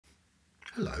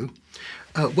Hello.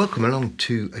 Welcome along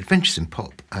to Adventures in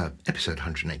Pop, episode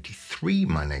 183.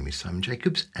 My name is Simon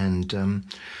Jacobs, and,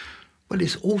 well,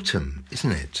 it's autumn,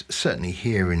 isn't it? Certainly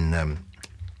here in the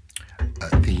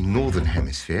Northern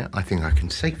Hemisphere, I think I can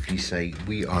safely say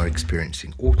we are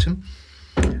experiencing autumn.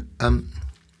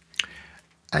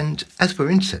 And as we're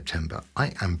in September,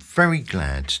 I am very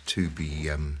glad to be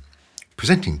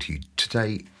presenting to you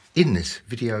today in this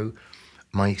video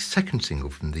my second single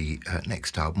from the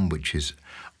next album, which is,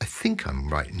 I think I'm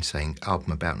right in saying,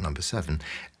 album about number 7,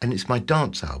 and it's my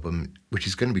dance album, which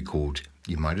is going to be called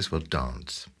You Might As Well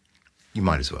Dance. You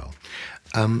might as well.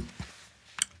 And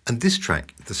this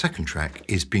track, the second track,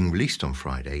 is being released on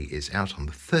Friday. It's out on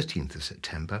the 13th of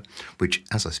September, which,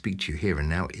 as I speak to you here and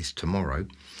now, is tomorrow.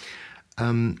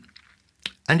 And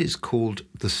it's called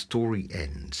The Story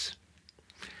Ends.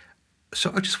 So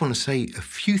I just want to say a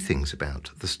few things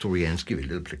about The Story Ends, give you a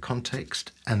little bit of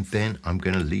context, and then I'm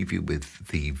going to leave you with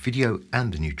the video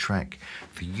and the new track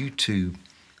for you to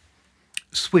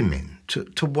swim in,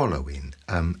 to wallow in,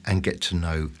 and get to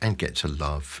know and get to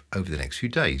love over the next few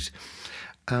days,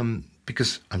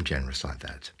 because I'm generous like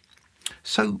that.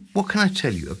 So what can I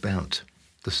tell you about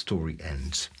The Story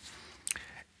Ends?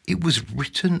 It was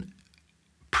written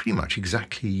pretty much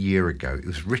exactly a year ago. It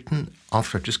was written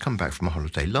after I'd just come back from a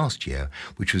holiday last year,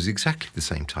 which was exactly the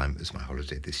same time as my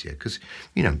holiday this year, because,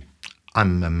 you know,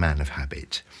 I'm a man of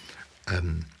habit.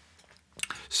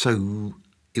 So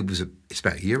it's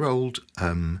about a year old,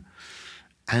 and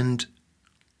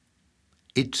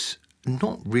it's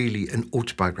not really an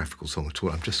autobiographical song at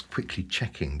all. I'm just quickly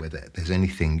checking whether there's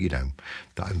anything, you know,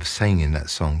 that I'm saying in that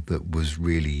song that was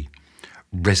really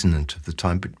resonant at the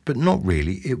time, but not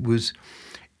really. It was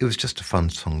just a fun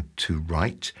song to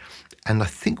write, and I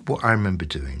think what I remember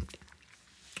doing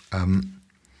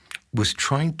was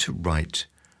trying to write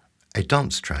a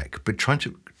dance track, but trying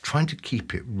to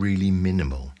keep it really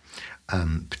minimal,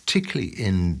 particularly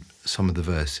in some of the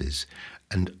verses,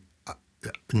 and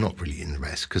not really in the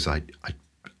rest, because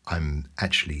I'm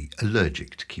actually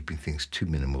allergic to keeping things too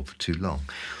minimal for too long.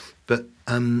 But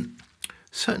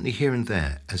certainly here and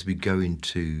there, as we go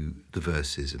into the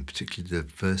verses, and particularly the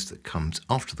verse that comes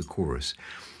after the chorus,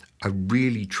 I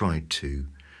really tried to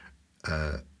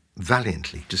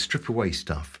valiantly to strip away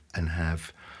stuff and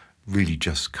have really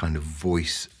just kind of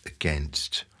voice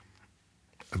against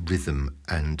a rhythm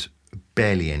and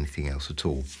barely anything else at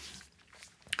all.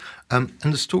 And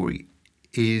the story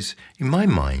is, in my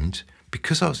mind,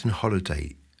 because I was on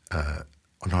holiday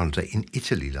in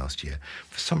Italy last year,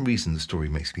 for some reason the story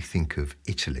makes me think of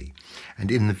Italy. And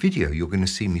in the video, you're going to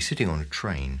see me sitting on a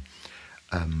train,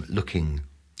 looking,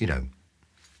 you know,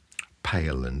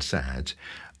 pale and sad.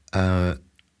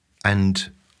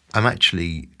 And I'm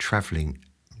actually travelling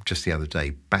just the other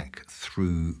day back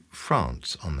through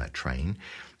France on that train,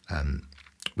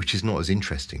 which is not as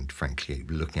interesting, frankly,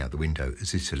 looking out the window,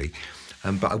 as Italy.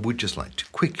 But I would just like to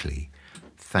quickly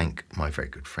thank my very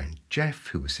good friend Jeff,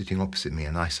 who was sitting opposite me,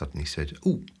 and I suddenly said,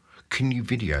 "Oh, can you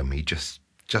video me just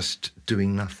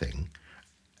doing nothing?"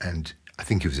 And I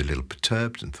think he was a little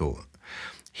perturbed and thought,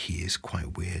 he is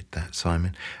quite weird, that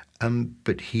Simon.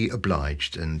 But he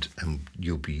obliged, and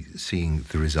you'll be seeing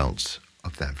the results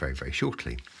of that very, very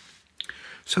shortly.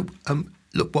 So,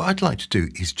 look, what I'd like to do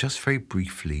is just very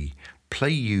briefly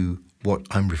play you what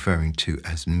I'm referring to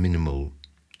as minimal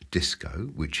disco,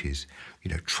 which is,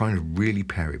 you know, trying to really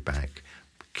pare it back,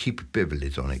 keep a bit of a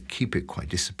lid on it, keep it quite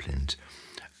disciplined,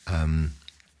 and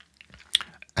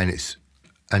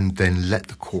then let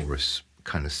the chorus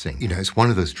kind of sing. You know, it's one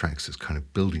of those tracks that's kind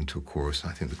of building to a chorus.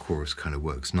 I think the chorus kind of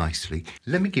works nicely.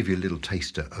 Let me give you a little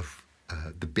taster of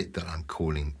the bit that I'm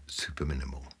calling super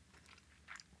minimal.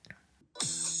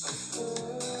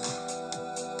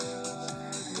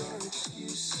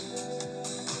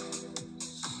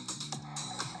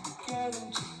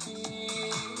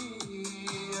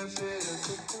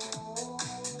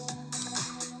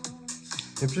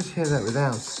 You'll just hear that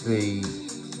without the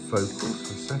vocals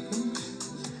for a second.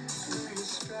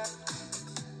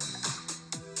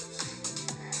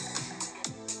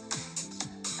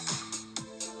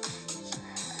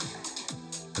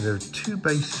 And there are two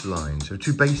bass lines, or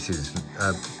two basses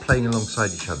playing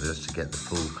alongside each other just to get the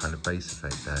full kind of bass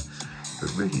effect there.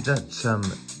 But really that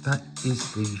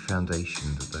is the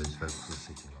foundation that those vocals are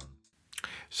sitting on.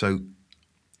 So,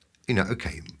 you know,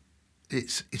 okay,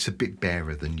 it's a bit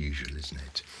barer than usual, isn't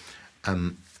it?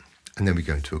 And then we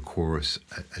go into a chorus,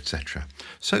 etc.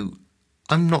 So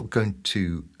I'm not going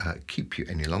to keep you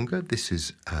any longer. This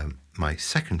is my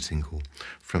second single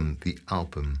from the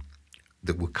album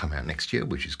that will come out next year,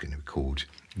 which is going to be called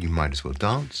You Might As Well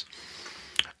Dance.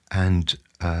 And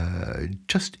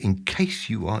just in case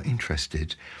you are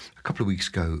interested, a couple of weeks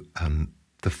ago,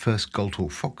 the first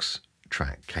Goldhawk Fox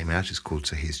track came out. It's called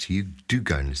So Here's to You. Do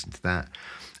go and listen to that,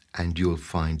 and you'll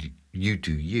find You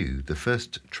Do You, the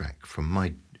first track from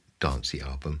my dancey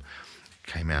album,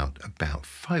 came out about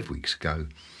 5 weeks ago,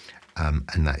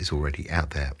 and that is already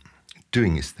out there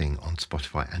doing its thing on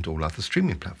Spotify and all other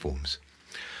streaming platforms.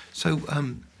 So,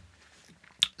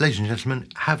 ladies and gentlemen,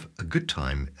 have a good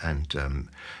time and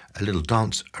a little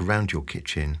dance around your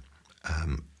kitchen,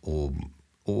 or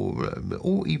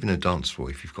even a dance floor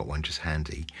if you've got one just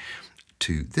handy,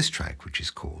 to this track, which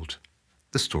is called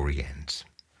The Story Ends.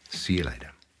 See you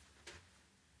later.